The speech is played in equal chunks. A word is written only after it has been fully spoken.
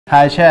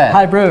Hi, Chad.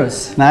 Hi,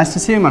 Bruce. Nice to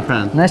see you, my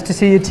friend. Nice to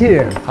see you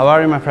too. How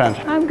are you, my friend?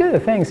 I'm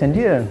good, thanks. And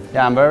you?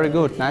 Yeah, I'm very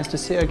good. Nice to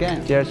see you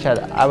again. Dear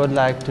Chad, I would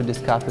like to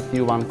discuss with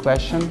you one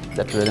question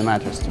that really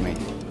matters to me.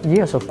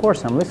 Yes, of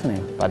course, I'm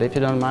listening. But if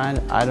you don't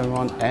mind, I don't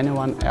want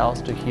anyone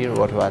else to hear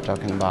what we are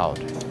talking about.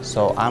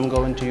 So I'm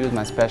going to use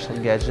my special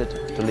gadget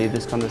to leave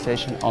this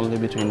conversation only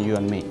between you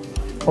and me.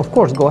 Of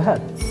course, go ahead.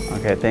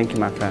 Okay, thank you,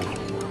 my friend.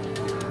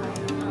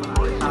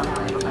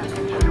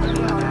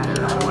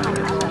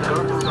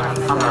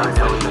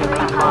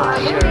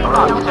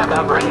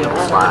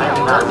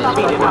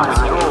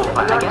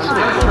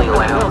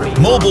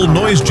 Mobile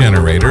noise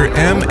generator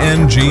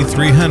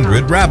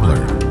MNG-300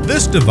 Rabbler.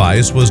 This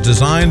device was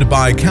designed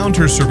by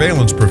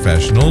counter-surveillance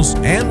professionals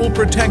and will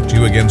protect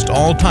you against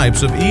all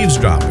types of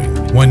eavesdropping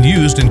when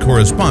used in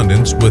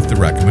correspondence with the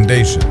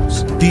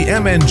recommendations. The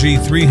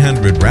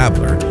MNG-300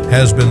 Rabbler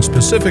has been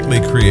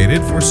specifically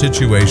created for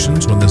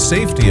situations when the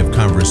safety of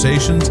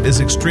conversations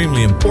is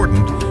extremely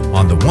important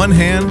on the one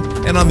hand,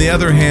 and on the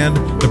other hand,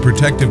 the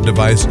protective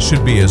device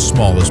should be as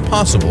small as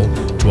possible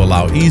to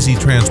allow easy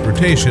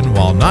transportation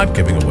while not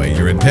giving away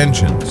your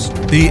intentions.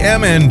 The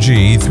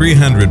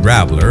MNG-300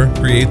 Rabbler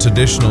creates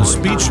additional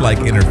speech-like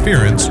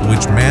interference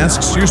which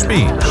masks your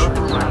speech.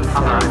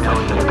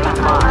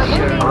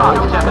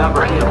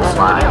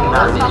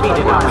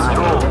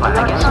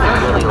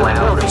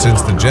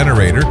 Since the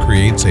generator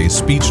creates a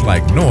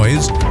speech-like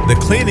noise, the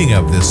cleaning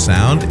of this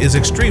sound is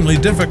extremely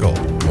difficult,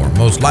 or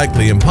most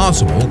likely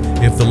impossible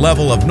if the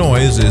level of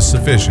noise is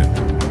sufficient.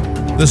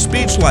 The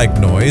speech-like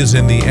noise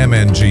in the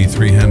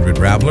MNG-300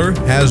 Rabbler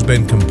has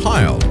been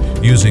compiled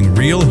using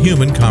real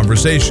human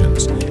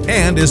conversations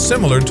and is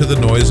similar to the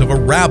noise of a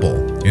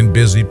rabble in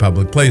busy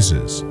public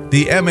places.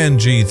 The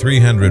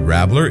MNG-300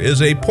 Rabbler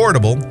is a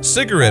portable,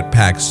 cigarette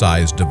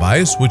pack-sized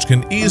device which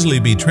can easily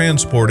be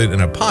transported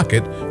in a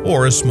pocket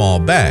or a small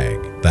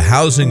bag. The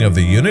housing of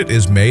the unit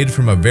is made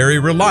from a very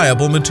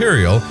reliable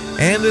material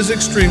and is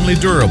extremely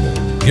durable,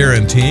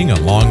 guaranteeing a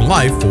long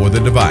life for the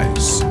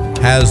device.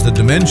 Has the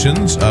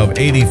dimensions of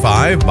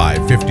 85 by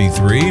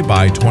 53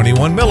 by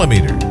 21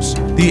 millimeters.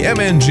 The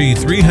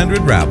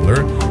MNG-300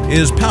 Rabbler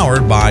is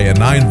powered by a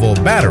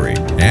 9-volt battery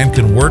and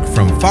can work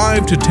from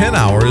 5 to 10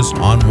 hours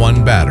on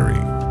one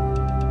battery.